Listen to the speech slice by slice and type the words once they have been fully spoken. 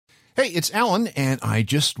Hey, it's Alan, and I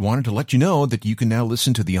just wanted to let you know that you can now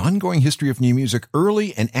listen to the ongoing history of new music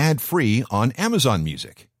early and ad-free on Amazon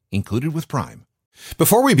Music, included with Prime.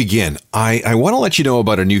 Before we begin, I want to let you know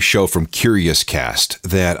about a new show from Curious Cast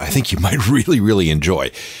that I think you might really enjoy.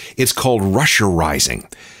 It's called Russia Rising.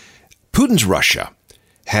 Putin's Russia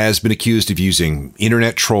has been accused of using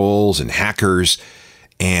internet trolls and hackers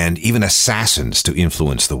and even assassins to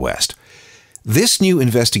influence the West. This new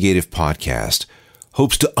investigative podcast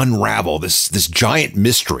hopes to unravel this giant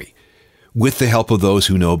mystery with the help of those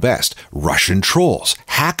who know best. Russian trolls,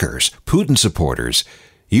 hackers, Putin supporters,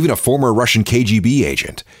 even a former Russian KGB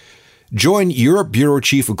agent. Join Europe Bureau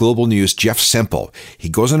Chief of Global News, Jeff Semple. He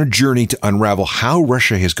goes on a journey to unravel how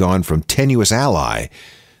Russia has gone from tenuous ally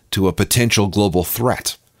to a potential global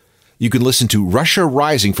threat. You can listen to Russia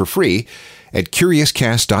Rising for free at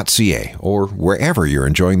curiouscast.ca or wherever you're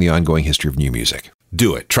enjoying the ongoing history of new music.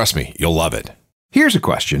 Do it. Trust me, you'll love it. Here's a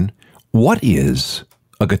question. What is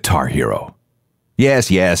a Guitar Hero?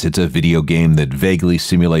 Yes, it's a video game that vaguely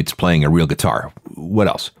simulates playing a real guitar. What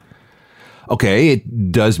else? Okay,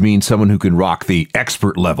 it does mean someone who can rock the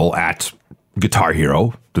expert level at Guitar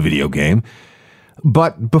Hero, the video game.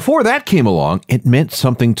 But before that came along, it meant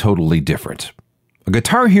something totally different. A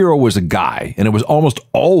Guitar Hero was a guy, and it was almost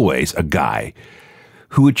always a guy,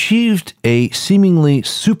 who achieved a seemingly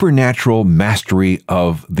supernatural mastery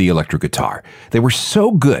of the electric guitar. They were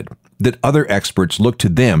so good that other experts looked to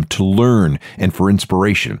them to learn and for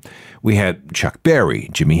inspiration. We had Chuck Berry,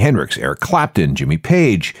 Jimi Hendrix, Eric Clapton, Jimmy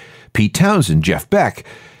Page, Pete Townsend, Jeff Beck.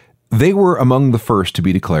 They were among the first to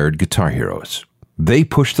be declared guitar heroes. They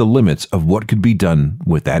pushed the limits of what could be done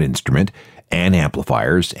with that instrument and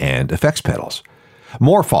amplifiers and effects pedals.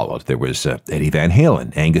 More followed. There was Eddie Van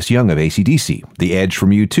Halen, Angus Young of AC/DC, The Edge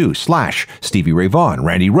from U2, Slash, Stevie Ray Vaughan,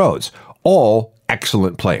 Randy Rhoads, all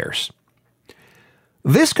excellent players.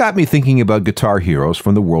 This got me thinking about guitar heroes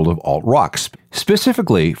from the world of alt-rock,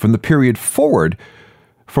 specifically from the period forward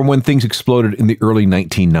from when things exploded in the early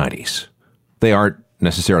 1990s. They aren't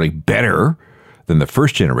necessarily better than the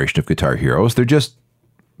first generation of guitar heroes, they're just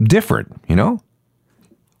different, you know?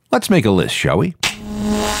 Let's make a list, shall we?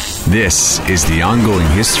 This is the Ongoing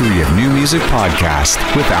History of New Music podcast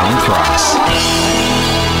with Alan Cross.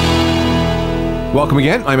 Welcome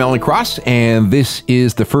again. I'm Alan Cross, and this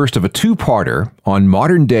is the first of a two-parter on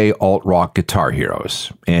modern-day alt-rock guitar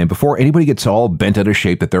heroes. And before anybody gets all bent out of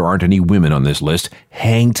shape that there aren't any women on this list,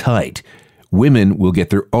 hang tight. Women will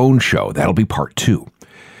get their own show. That'll be part 2.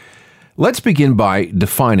 Let's begin by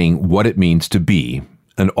defining what it means to be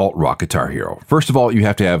an alt-rock guitar hero. First of all, you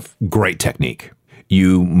have to have great technique.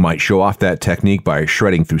 You might show off that technique by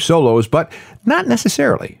shredding through solos, but not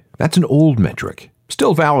necessarily. That's an old metric.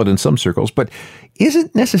 Still valid in some circles, but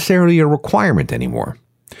isn't necessarily a requirement anymore.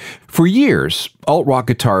 For years, alt-rock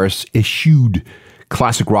guitarists eschewed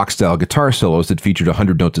classic rock-style guitar solos that featured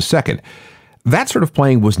 100 notes a second. That sort of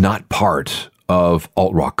playing was not part of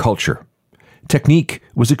alt-rock culture. Technique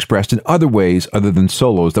was expressed in other ways other than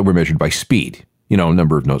solos that were measured by speed,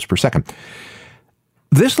 number of notes per second.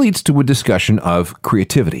 This leads to a discussion of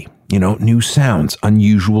creativity, new sounds,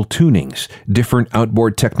 unusual tunings, different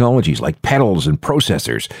outboard technologies like pedals and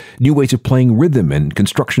processors, new ways of playing rhythm and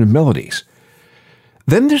construction of melodies.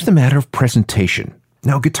 Then there's the matter of presentation.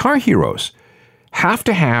 Now, guitar heroes have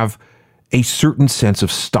to have a certain sense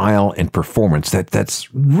of style and performance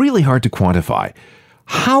that's really hard to quantify.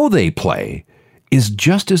 How they play is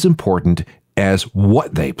just as important as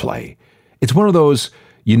what they play. It's one of those,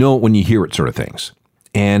 when you hear it sort of things.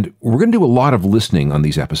 And we're going to do a lot of listening on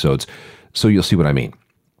these episodes, so you'll see what I mean.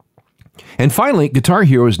 And finally, guitar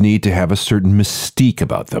heroes need to have a certain mystique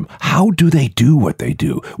about them. How do they do what they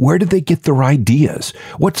do? Where do they get their ideas?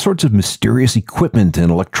 What sorts of mysterious equipment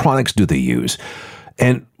and electronics do they use?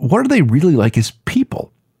 And what are they really like as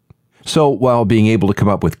people? So while being able to come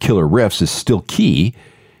up with killer riffs is still key,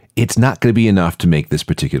 it's not going to be enough to make this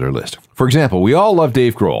particular list. For example, we all love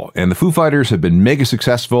Dave Grohl, and the Foo Fighters have been mega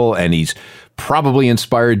successful, and he's probably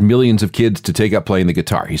inspired millions of kids to take up playing the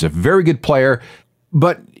guitar. He's a very good player,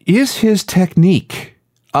 but is his technique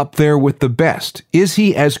up there with the best? Is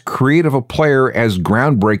he as creative a player, as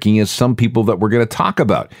groundbreaking as some people that we're going to talk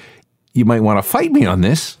about? You might want to fight me on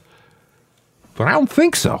this, but I don't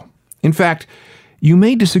think so. In fact, you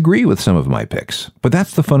may disagree with some of my picks, but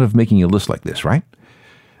that's the fun of making a list like this, right?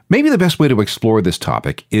 Maybe the best way to explore this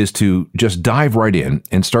topic is to just dive right in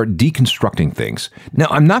and start deconstructing things. Now,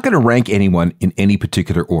 I'm not going to rank anyone in any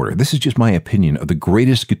particular order. This is just my opinion of the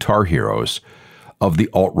greatest guitar heroes of the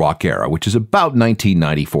alt-rock era, which is about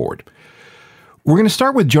 1990 forward. We're going to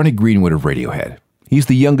start with Jonny Greenwood of Radiohead. He's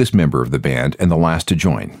the youngest member of the band and the last to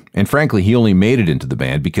join. And frankly, he only made it into the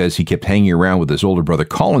band because he kept hanging around with his older brother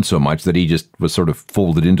Colin so much that he just was sort of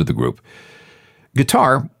folded into the group.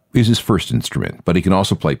 Guitar is his first instrument, but he can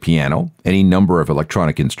also play piano, any number of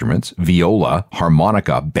electronic instruments, viola,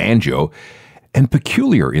 harmonica, banjo, and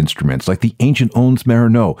peculiar instruments like the ancient Ons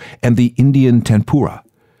Marino and the Indian tanpura.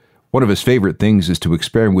 One of his favorite things is to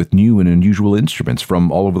experiment with new and unusual instruments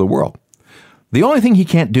from all over the world. The only thing he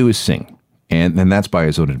can't do is sing, and that's by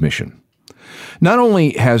his own admission. Not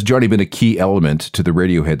only has Johnny been a key element to the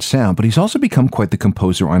Radiohead sound, but he's also become quite the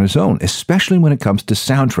composer on his own, especially when it comes to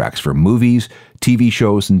soundtracks for movies, TV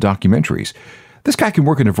shows, and documentaries. This guy can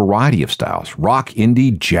work in a variety of styles: rock,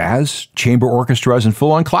 indie, jazz, chamber orchestras, and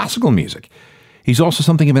full-on classical music. He's also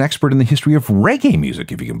something of an expert in the history of reggae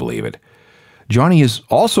music, if you can believe it. Johnny is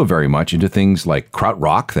also very much into things like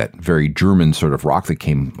krautrock, that very German sort of rock that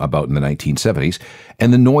came about in the 1970s,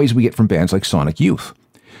 and the noise we get from bands like Sonic Youth.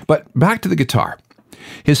 But back to the guitar.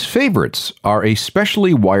 His favorites are a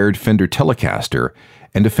specially wired Fender Telecaster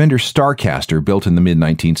and a Fender Starcaster built in the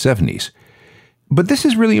mid-1970s. But this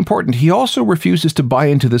is really important. He also refuses to buy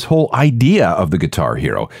into this whole idea of the Guitar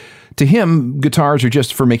Hero. To him, guitars are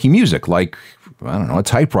just for making music, like, I don't know, a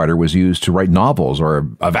typewriter was used to write novels or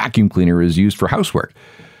a vacuum cleaner is used for housework.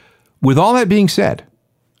 With all that being said,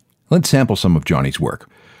 let's sample some of Johnny's work.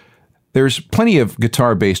 There's plenty of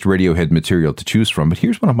guitar-based Radiohead material to choose from, but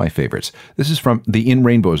here's one of my favorites. This is from the In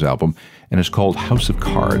Rainbows album, and it's called House of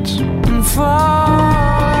Cards.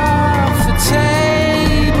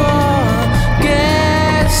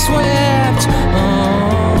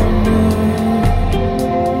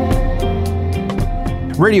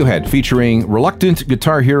 Radiohead featuring reluctant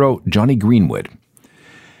guitar hero Jonny Greenwood.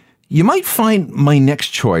 You might find my next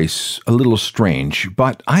choice a little strange,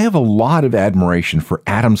 but I have a lot of admiration for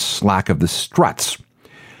Adam Slack of the Struts.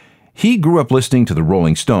 He grew up listening to the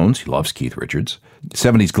Rolling Stones, he loves Keith Richards,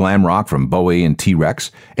 70s glam rock from Bowie and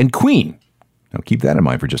T-Rex, and Queen. Now keep that in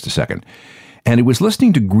mind for just a second. And it was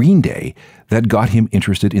listening to Green Day that got him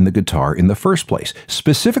interested in the guitar in the first place,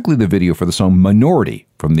 specifically the video for the song Minority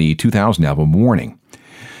from the 2000 album Warning.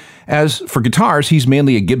 As for guitars, he's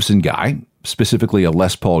mainly a Gibson guy, specifically a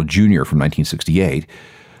Les Paul Jr. from 1968.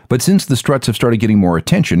 But since the Struts have started getting more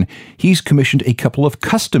attention, he's commissioned a couple of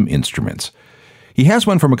custom instruments. He has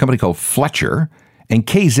one from a company called Fletcher, and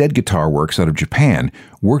KZ Guitar Works out of Japan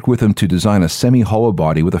worked with him to design a semi-hollow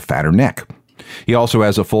body with a fatter neck. He also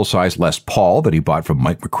has a full-size Les Paul that he bought from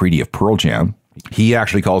Mike McCready of Pearl Jam. He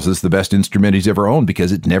actually calls this the best instrument he's ever owned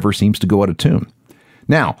because it never seems to go out of tune.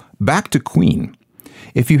 Now, back to Queen.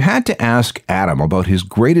 If you had to ask Adam about his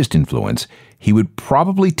greatest influence, he would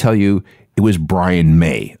probably tell you it was Brian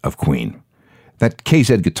May of Queen. That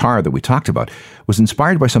KZ guitar that we talked about was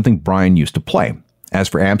inspired by something Brian used to play. As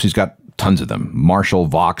for amps, he's got tons of them. Marshall,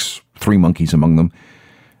 Vox, Three Monkeys among them.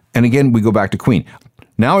 And again, we go back to Queen.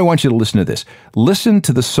 Now I want you to listen to this. Listen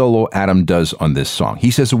to the solo Adam does on this song.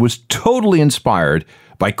 He says it was totally inspired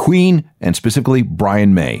by Queen and specifically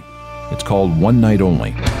Brian May. It's called One Night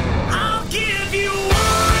Only.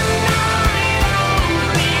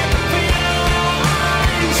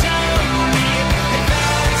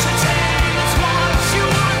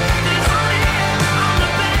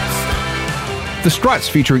 The Struts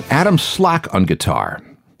featuring Adam Slack on guitar.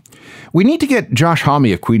 We need to get Josh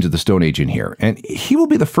Homme of Queens of the Stone Age in here, and he will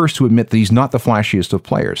be the first to admit that he's not the flashiest of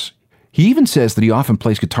players. He even says that he often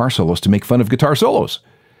plays guitar solos to make fun of guitar solos.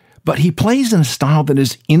 But he plays in a style that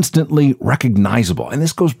is instantly recognizable, and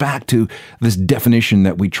this goes back to this definition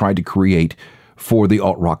that we tried to create for the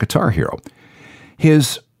alt-rock guitar hero.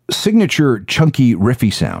 His signature chunky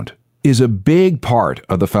riffy sound is a big part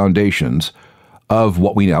of the foundations of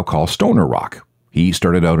what we now call stoner rock. He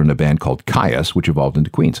started out in a band called Kyuss, which evolved into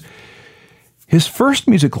Queens. His first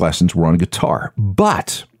music lessons were on guitar,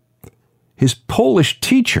 but his Polish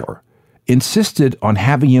teacher insisted on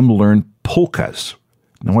having him learn polkas.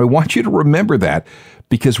 Now, I want you to remember that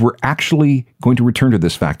because we're actually going to return to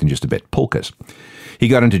this fact in just a bit. Polkas. He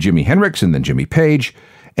got into Jimi Hendrix and then Jimmy Page,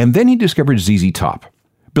 and then he discovered ZZ Top.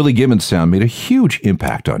 Billy Gibbons' sound made a huge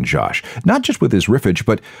impact on Josh, not just with his riffage,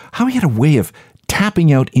 but how he had a way of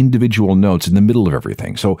tapping out individual notes in the middle of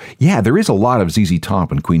everything. So yeah, there is a lot of ZZ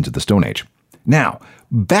Top and Queens of the Stone Age. Now,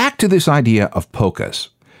 back to this idea of polkas.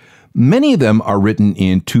 Many of them are written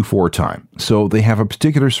in 2/4 time, so they have a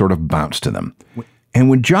particular sort of bounce to them. And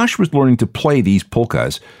when Josh was learning to play these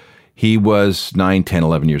polkas, he was 9, 10,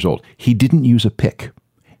 11 years old. He didn't use a pick.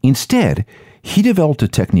 Instead, he developed a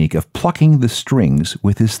technique of plucking the strings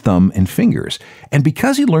with his thumb and fingers. And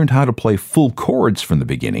because he learned how to play full chords from the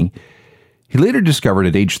beginning, he later discovered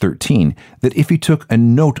at age 13 that if he took a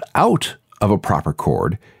note out of a proper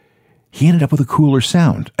chord, he ended up with a cooler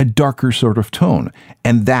sound, a darker sort of tone.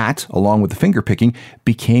 And that, along with the finger picking,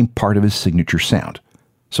 became part of his signature sound.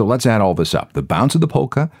 So let's add all this up. The bounce of the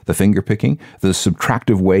polka, the finger picking, the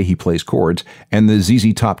subtractive way he plays chords, and the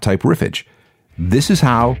ZZ Top type riffage. This is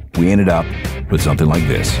how we ended up with something like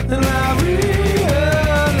this.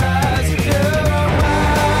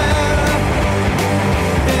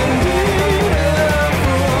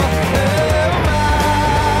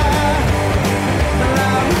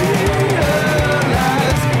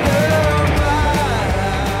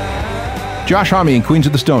 Josh Homme and Queens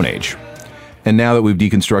of the Stone Age. And now that we've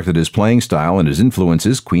deconstructed his playing style and his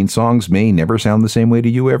influences, Queen songs may never sound the same way to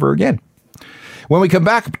you ever again. When we come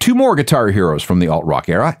back, two more guitar heroes from the alt-rock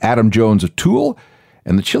era, Adam Jones of Tool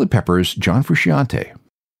and the Chili Peppers' John Frusciante.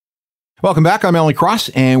 Welcome back, I'm Alan Cross,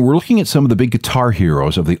 and we're looking at some of the big guitar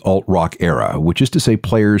heroes of the alt-rock era, which is to say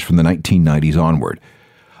players from the 1990s onward.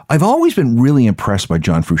 I've always been really impressed by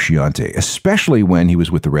John Frusciante, especially when he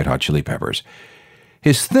was with the Red Hot Chili Peppers.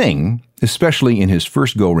 His thing, especially in his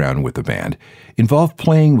first go-round with the band, involved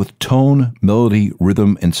playing with tone, melody,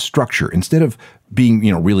 rhythm, and structure instead of being,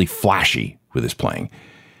 really flashy with his playing.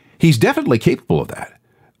 He's definitely capable of that,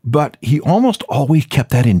 but he almost always kept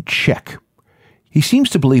that in check. He seems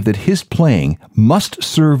to believe that his playing must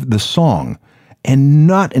serve the song and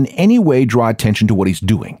not in any way draw attention to what he's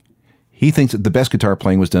doing. He thinks that the best guitar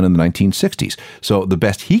playing was done in the 1960s, so the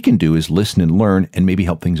best he can do is listen and learn and maybe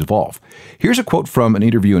help things evolve. Here's a quote from an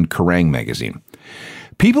interview in Kerrang! Magazine.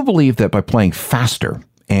 People believe that by playing faster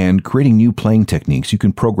and creating new playing techniques, you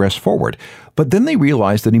can progress forward, but then they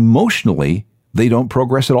realize that emotionally, they don't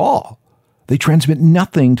progress at all. They transmit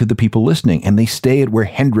nothing to the people listening, and they stay at where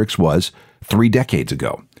Hendrix was 3 decades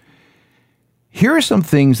ago. Here are some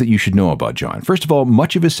things that you should know about John. First of all,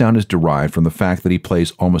 much of his sound is derived from the fact that he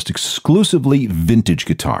plays almost exclusively vintage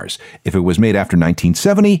guitars. If it was made after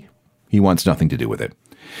 1970, he wants nothing to do with it.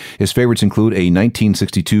 His favorites include a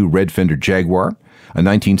 1962 red Fender Jaguar, a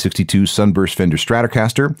 1962 Sunburst Fender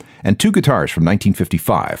Stratocaster, and 2 guitars from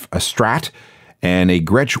 1955, a Strat and a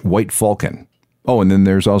Gretsch White Falcon. Oh, and then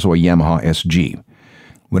there's also a Yamaha SG.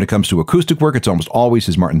 When it comes to acoustic work, it's almost always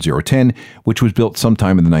his Martin 010, which was built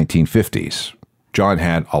sometime in the 1950s. John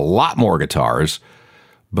had a lot more guitars,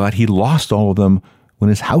 but he lost all of them when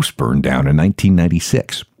his house burned down in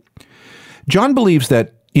 1996. John believes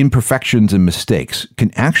that imperfections and mistakes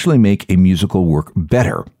can actually make a musical work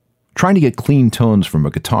better. Trying to get clean tones from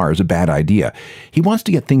a guitar is a bad idea. He wants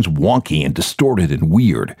to get things wonky and distorted and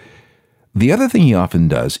weird. The other thing he often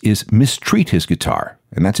does is mistreat his guitar,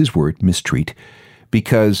 and that's his word, mistreat,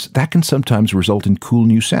 because that can sometimes result in cool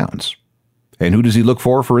new sounds. And who does he look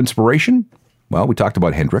for inspiration? Well, we talked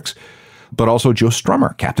about Hendrix, but also Joe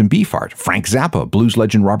Strummer, Captain Beefheart, Frank Zappa, blues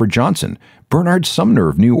legend Robert Johnson, Bernard Sumner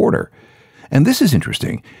of New Order. And this is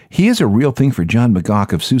interesting. He is a real thing for John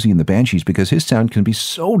McGough of Susie and the Banshees because his sound can be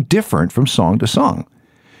so different from song to song.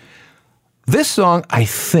 This song, I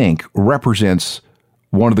think, represents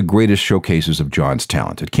one of the greatest showcases of John's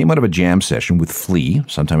talent. It came out of a jam session with Flea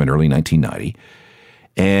sometime in early 1990.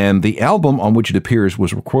 And the album on which it appears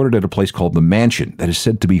was recorded at a place called The Mansion that is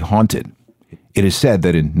said to be haunted. It is said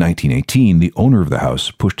that in 1918, the owner of the house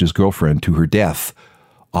pushed his girlfriend to her death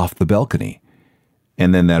off the balcony.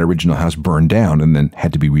 And then that original house burned down and then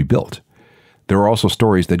had to be rebuilt. There are also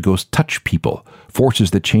stories that ghosts touch people,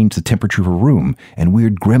 forces that change the temperature of a room, and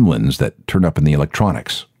weird gremlins that turn up in the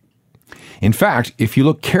electronics. In fact, if you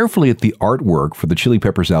look carefully at the artwork for the Chili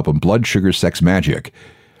Peppers album Blood Sugar Sex Magik,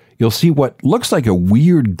 you'll see what looks like a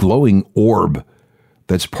weird glowing orb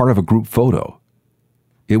that's part of a group photo.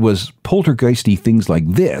 It was poltergeisty things like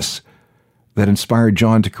this that inspired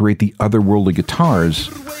John to create the otherworldly guitars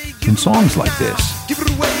in songs like this.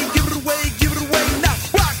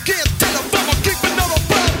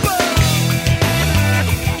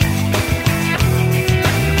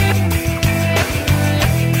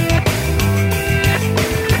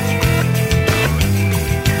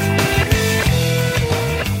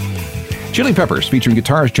 Chili Peppers, featuring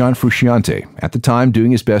guitarist John Frusciante, at the time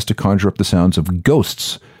doing his best to conjure up the sounds of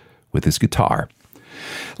ghosts with his guitar.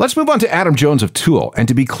 Let's move on to Adam Jones of Tool. And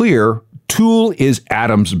to be clear, Tool is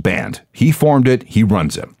Adam's band. He formed it, he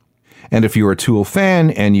runs it. And if you're a Tool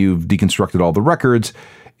fan and you've deconstructed all the records,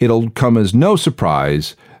 it'll come as no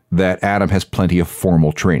surprise that Adam has plenty of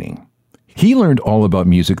formal training. He learned all about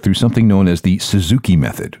music through something known as the Suzuki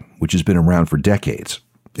method, which has been around for decades.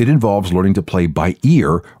 It involves learning to play by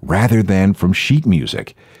ear rather than from sheet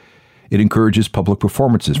music. It encourages public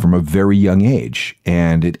performances from a very young age,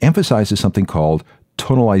 and it emphasizes something called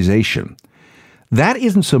tonalization. That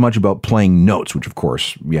isn't so much about playing notes, which of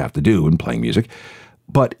course you have to do in playing music,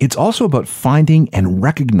 but it's also about finding and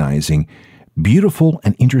recognizing beautiful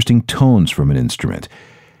and interesting tones from an instrument.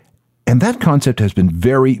 And that concept has been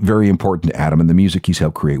very, very important to Adam in the music he's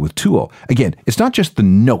helped create with Tool. Again, it's not just the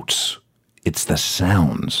notes, it's the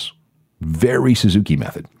sounds. Very Suzuki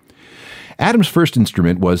method. Adam's first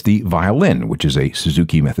instrument was the violin, which is a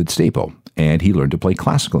Suzuki method staple, and he learned to play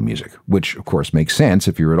classical music, which of course makes sense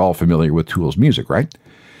if you're at all familiar with Tool's music, right?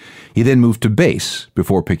 He then moved to bass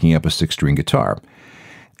before picking up a 6-string guitar.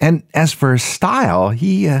 And as for his style,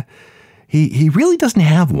 he really doesn't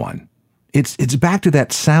have one. It's back to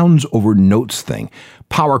that sounds over notes thing.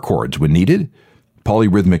 Power chords when needed,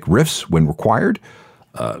 polyrhythmic riffs when required,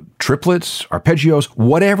 triplets, arpeggios,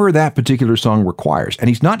 whatever that particular song requires. And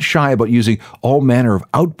he's not shy about using all manner of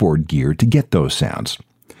outboard gear to get those sounds.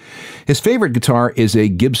 His favorite guitar is a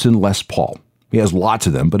Gibson Les Paul. He has lots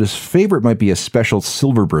of them, but his favorite might be a special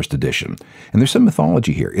Silverburst edition. And there's some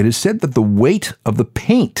mythology here. It is said that the weight of the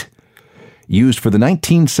paint used for the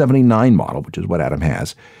 1979 model, which is what Adam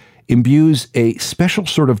has, imbues a special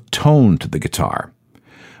sort of tone to the guitar.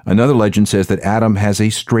 Another legend says that Adam has a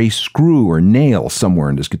stray screw or nail somewhere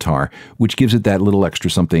in his guitar, which gives it that little extra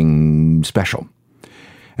something special.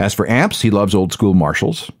 As for amps, he loves old school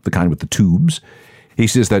Marshalls, the kind with the tubes. He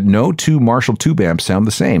says that no two Marshall tube amps sound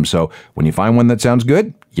the same, so when you find one that sounds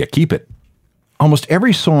good, you keep it. Almost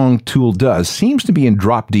every song Tool does seems to be in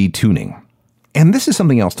drop D tuning. And this is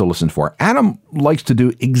something else to listen for. Adam likes to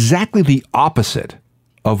do exactly the opposite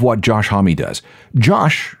of what Josh Homme does.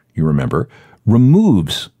 Josh, you remember,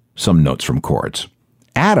 removes some notes from chords.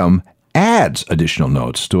 Adam adds additional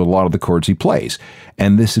notes to a lot of the chords he plays,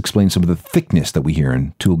 and this explains some of the thickness that we hear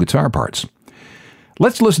in Tool guitar parts.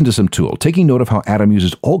 Let's listen to some Tool, taking note of how Adam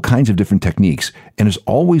uses all kinds of different techniques and is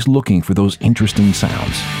always looking for those interesting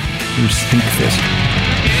sounds. Here's Stinkfist.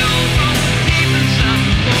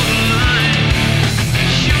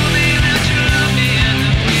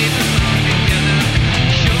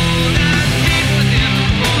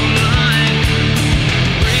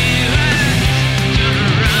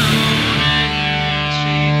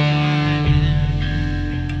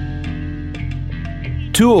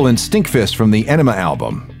 Tool and Stinkfist from the Enema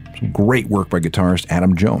album. Some great work by guitarist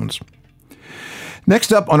Adam Jones.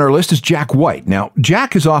 Next up on our list is Jack White. Now,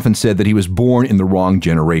 Jack has often said that he was born in the wrong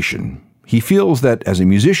generation. He feels that as a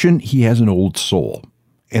musician, he has an old soul.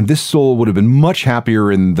 And this soul would have been much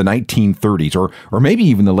happier in the 1930s or maybe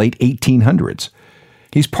even the late 1800s.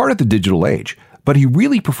 He's part of the digital age, but he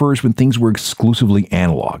really prefers when things were exclusively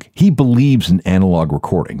analog. He believes in analog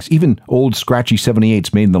recordings, even old scratchy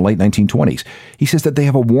 78s made in the late 1920s. He says that they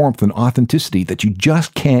have a warmth and authenticity that you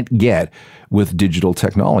just can't get with digital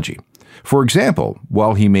technology. For example,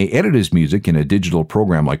 while he may edit his music in a digital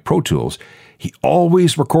program like Pro Tools, he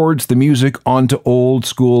always records the music onto old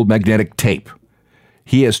school magnetic tape.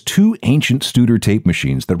 He has 2 ancient Studer tape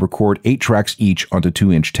machines that record 8 tracks each onto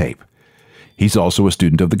 2-inch tape. He's also a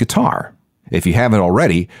student of the guitar. If you haven't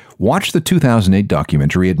already, watch the 2008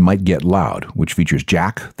 documentary It Might Get Loud, which features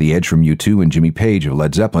Jack, The Edge from U2, and Jimmy Page of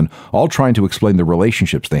Led Zeppelin, all trying to explain the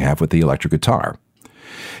relationships they have with the electric guitar.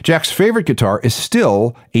 Jack's favorite guitar is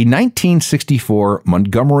still a 1964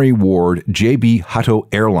 Montgomery Ward JB Hutto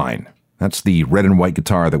Airline. That's the red and white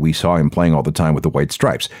guitar that we saw him playing all the time with the white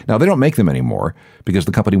stripes. Now, they don't make them anymore because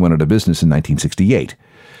the company went out of business in 1968.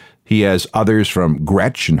 He has others from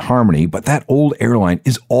Gretsch and Harmony, but that old Airline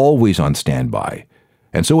is always on standby.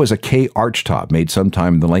 And so is a K archtop made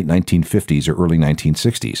sometime in the late 1950s or early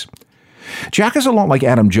 1960s. Jack is a lot like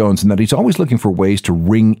Adam Jones in that he's always looking for ways to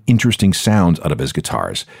wring interesting sounds out of his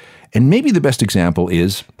guitars. And maybe the best example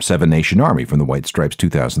is Seven Nation Army from the White Stripes'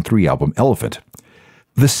 2003 album Elephant.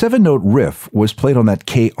 The 7-note riff was played on that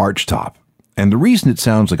K archtop, and the reason it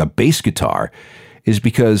sounds like a bass guitar is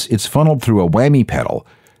because it's funneled through a whammy pedal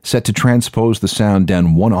set to transpose the sound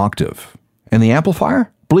down 1 octave. And the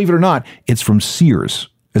amplifier? Believe it or not, it's from Sears,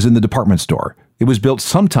 as in the department store. It was built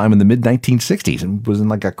sometime in the mid-1960s and was in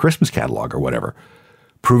like a Christmas catalog or whatever.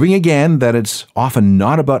 Proving again that it's often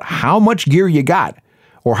not about how much gear you got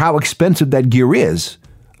or how expensive that gear is,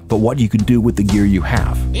 but what you can do with the gear you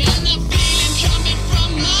have.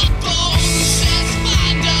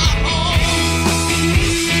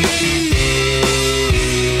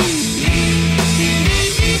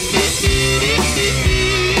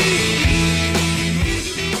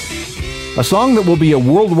 A song that will be a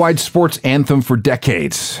worldwide sports anthem for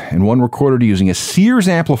decades, and one recorded using a Sears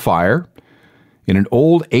amplifier in an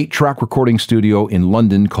old 8-track recording studio in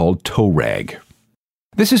London called Toe Rag.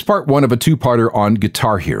 This is part 1 of a 2-parter on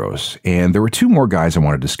guitar heroes, and there were 2 more guys I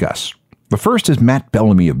want to discuss. The first is Matt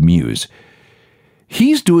Bellamy of Muse.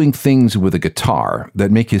 He's doing things with a guitar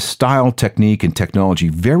that make his style, technique, and technology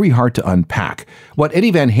very hard to unpack. What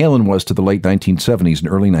Eddie Van Halen was to the late 1970s and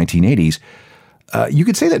early 1980s, you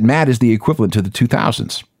could say that Matt is the equivalent to the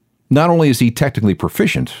 2000s. Not only is he technically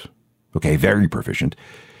proficient, okay, very proficient,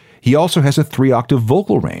 he also has a 3-octave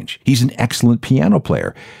vocal range. He's an excellent piano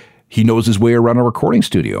player. He knows his way around a recording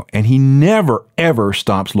studio, and he never, ever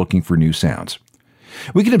stops looking for new sounds.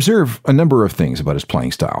 We can observe a number of things about his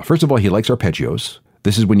playing style. First of all, he likes arpeggios.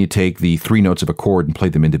 This is when you take the 3 notes of a chord and play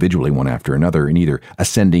them individually one after another in either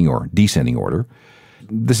ascending or descending order.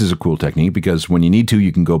 This is a cool technique because when you need to,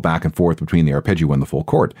 you can go back and forth between the arpeggio and the full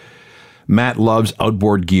chord. Matt loves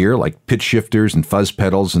outboard gear like pitch shifters and fuzz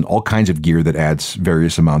pedals and all kinds of gear that adds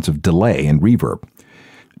various amounts of delay and reverb.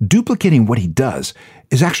 Duplicating what he does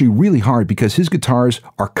is actually really hard because his guitars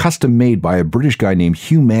are custom made by a British guy named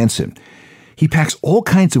Hugh Manson. He packs all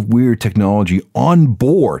kinds of weird technology on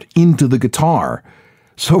board into the guitar.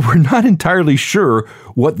 So we're not entirely sure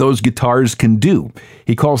what those guitars can do.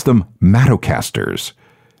 He calls them Mattocasters.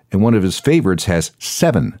 And one of his favorites has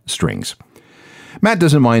 7 strings. Matt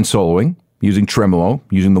doesn't mind soloing, using tremolo,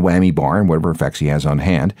 using the whammy bar and whatever effects he has on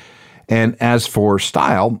hand. And as for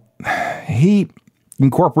style, he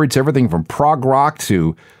incorporates everything from prog rock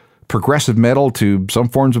to progressive metal to some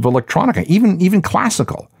forms of electronica, even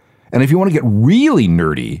classical. And if you want to get really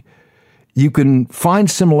nerdy, you can find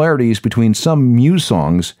similarities between some Muse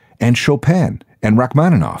songs and Chopin and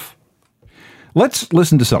Rachmaninoff. Let's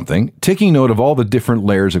listen to something, taking note of all the different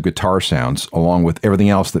layers of guitar sounds along with everything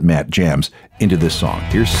else that Matt jams into this song.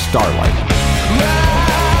 Here's Starlight.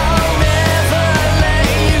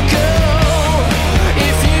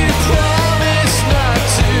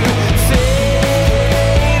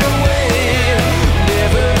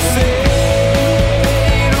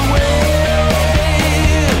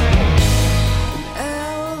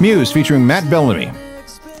 Muse featuring Matt Bellamy.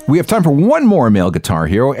 We have time for one more male guitar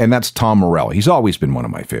hero, and that's Tom Morello. He's always been one of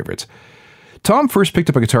my favorites. Tom first picked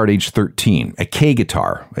up a guitar at age 13, a K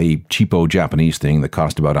guitar, a cheapo Japanese thing that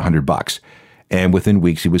cost about $100, and within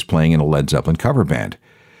weeks he was playing in a Led Zeppelin cover band.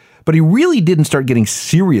 But he really didn't start getting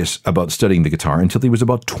serious about studying the guitar until he was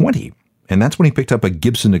about 20, and that's when he picked up a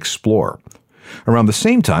Gibson Explorer. Around the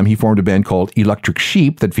same time, he formed a band called Electric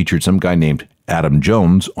Sheep that featured some guy named Adam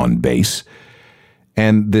Jones on bass.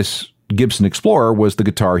 And this Gibson Explorer was the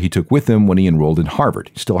guitar he took with him when he enrolled in Harvard.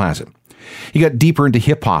 He still has it. He got deeper into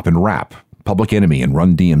hip-hop and rap. Public Enemy and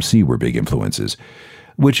Run DMC were big influences,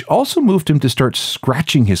 which also moved him to start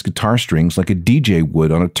scratching his guitar strings like a DJ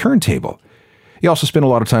would on a turntable. He also spent a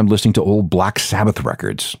lot of time listening to old Black Sabbath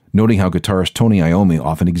records, noting how guitarist Tony Iommi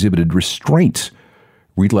often exhibited restraint,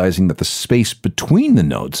 realizing that the space between the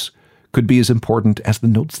notes could be as important as the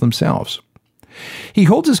notes themselves. He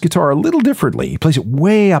holds his guitar a little differently. He plays it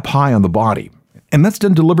way up high on the body. And that's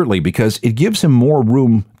done deliberately because it gives him more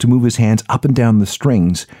room to move his hands up and down the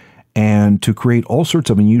strings and to create all sorts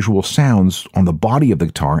of unusual sounds on the body of the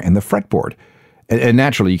guitar and the fretboard. And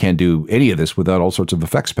naturally, you can't do any of this without all sorts of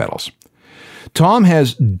effects pedals. Tom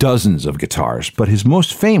has dozens of guitars, but his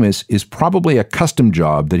most famous is probably a custom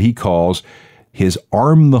job that he calls his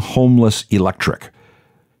Arm the Homeless Electric.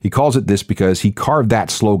 He calls it this because he carved that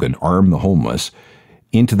slogan, Arm the Homeless,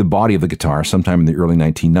 into the body of the guitar sometime in the early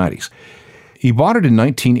 1990s. He bought it in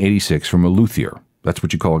 1986 from a luthier. That's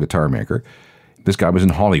what you call a guitar maker. This guy was in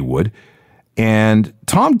Hollywood. And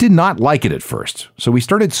Tom did not like it at first, so he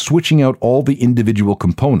started switching out all the individual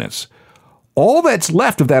components. All that's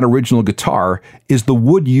left of that original guitar is the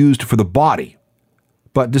wood used for the body.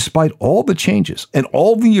 But despite all the changes and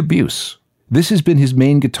all the abuse, this has been his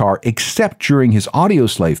main guitar except during his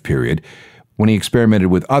Audioslave period when he experimented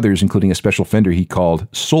with others, including a special Fender he called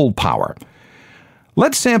Soul Power.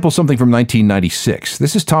 Let's sample something from 1996.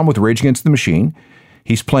 This is Tom with Rage Against the Machine.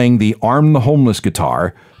 He's playing the Arm the Homeless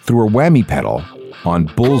guitar through a whammy pedal on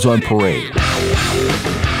Bulls on Parade.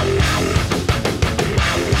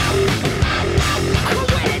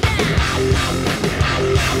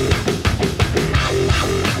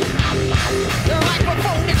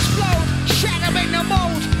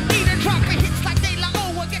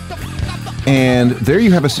 And there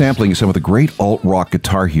you have a sampling of some of the great alt-rock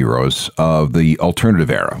guitar heroes of the alternative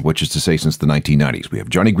era, which is to say since the 1990s. We have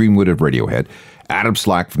Johnny Greenwood of Radiohead, Adam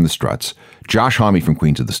Slack from the Struts, Josh Homme from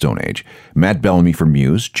Queens of the Stone Age, Matt Bellamy from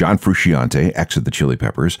Muse, John Frusciante, ex of the Chili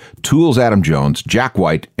Peppers, Tool's Adam Jones, Jack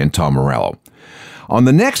White, and Tom Morello. On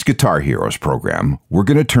the next Guitar Heroes program, we're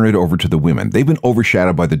going to turn it over to the women. They've been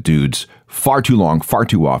overshadowed by the dudes far too long, far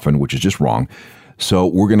too often, which is just wrong. So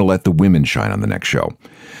we're going to let the women shine on the next show.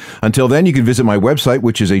 Until then, you can visit my website,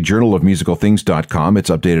 which is a journalofmusicalthings.com.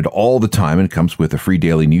 It's updated all the time and comes with a free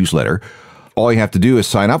daily newsletter. All you have to do is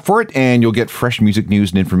sign up for it, and you'll get fresh music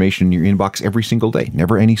news and information in your inbox every single day.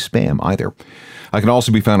 Never any spam either. I can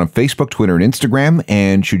also be found on Facebook, Twitter, and Instagram,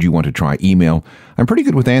 and should you want to try email, I'm pretty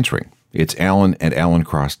good with answering. It's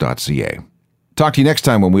alan@alancross.ca. Talk to you next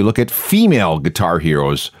time when we look at female guitar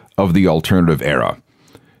heroes of the alternative era.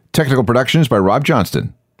 Technical production is by Rob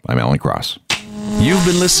Johnston. I'm Alan Cross. You've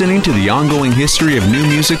been listening to the Ongoing History of New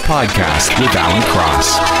Music podcast with Alan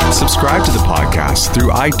Cross. Subscribe to the podcast through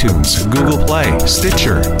iTunes, Google Play,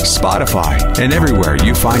 Stitcher, Spotify, and everywhere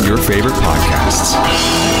you find your favorite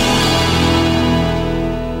podcasts.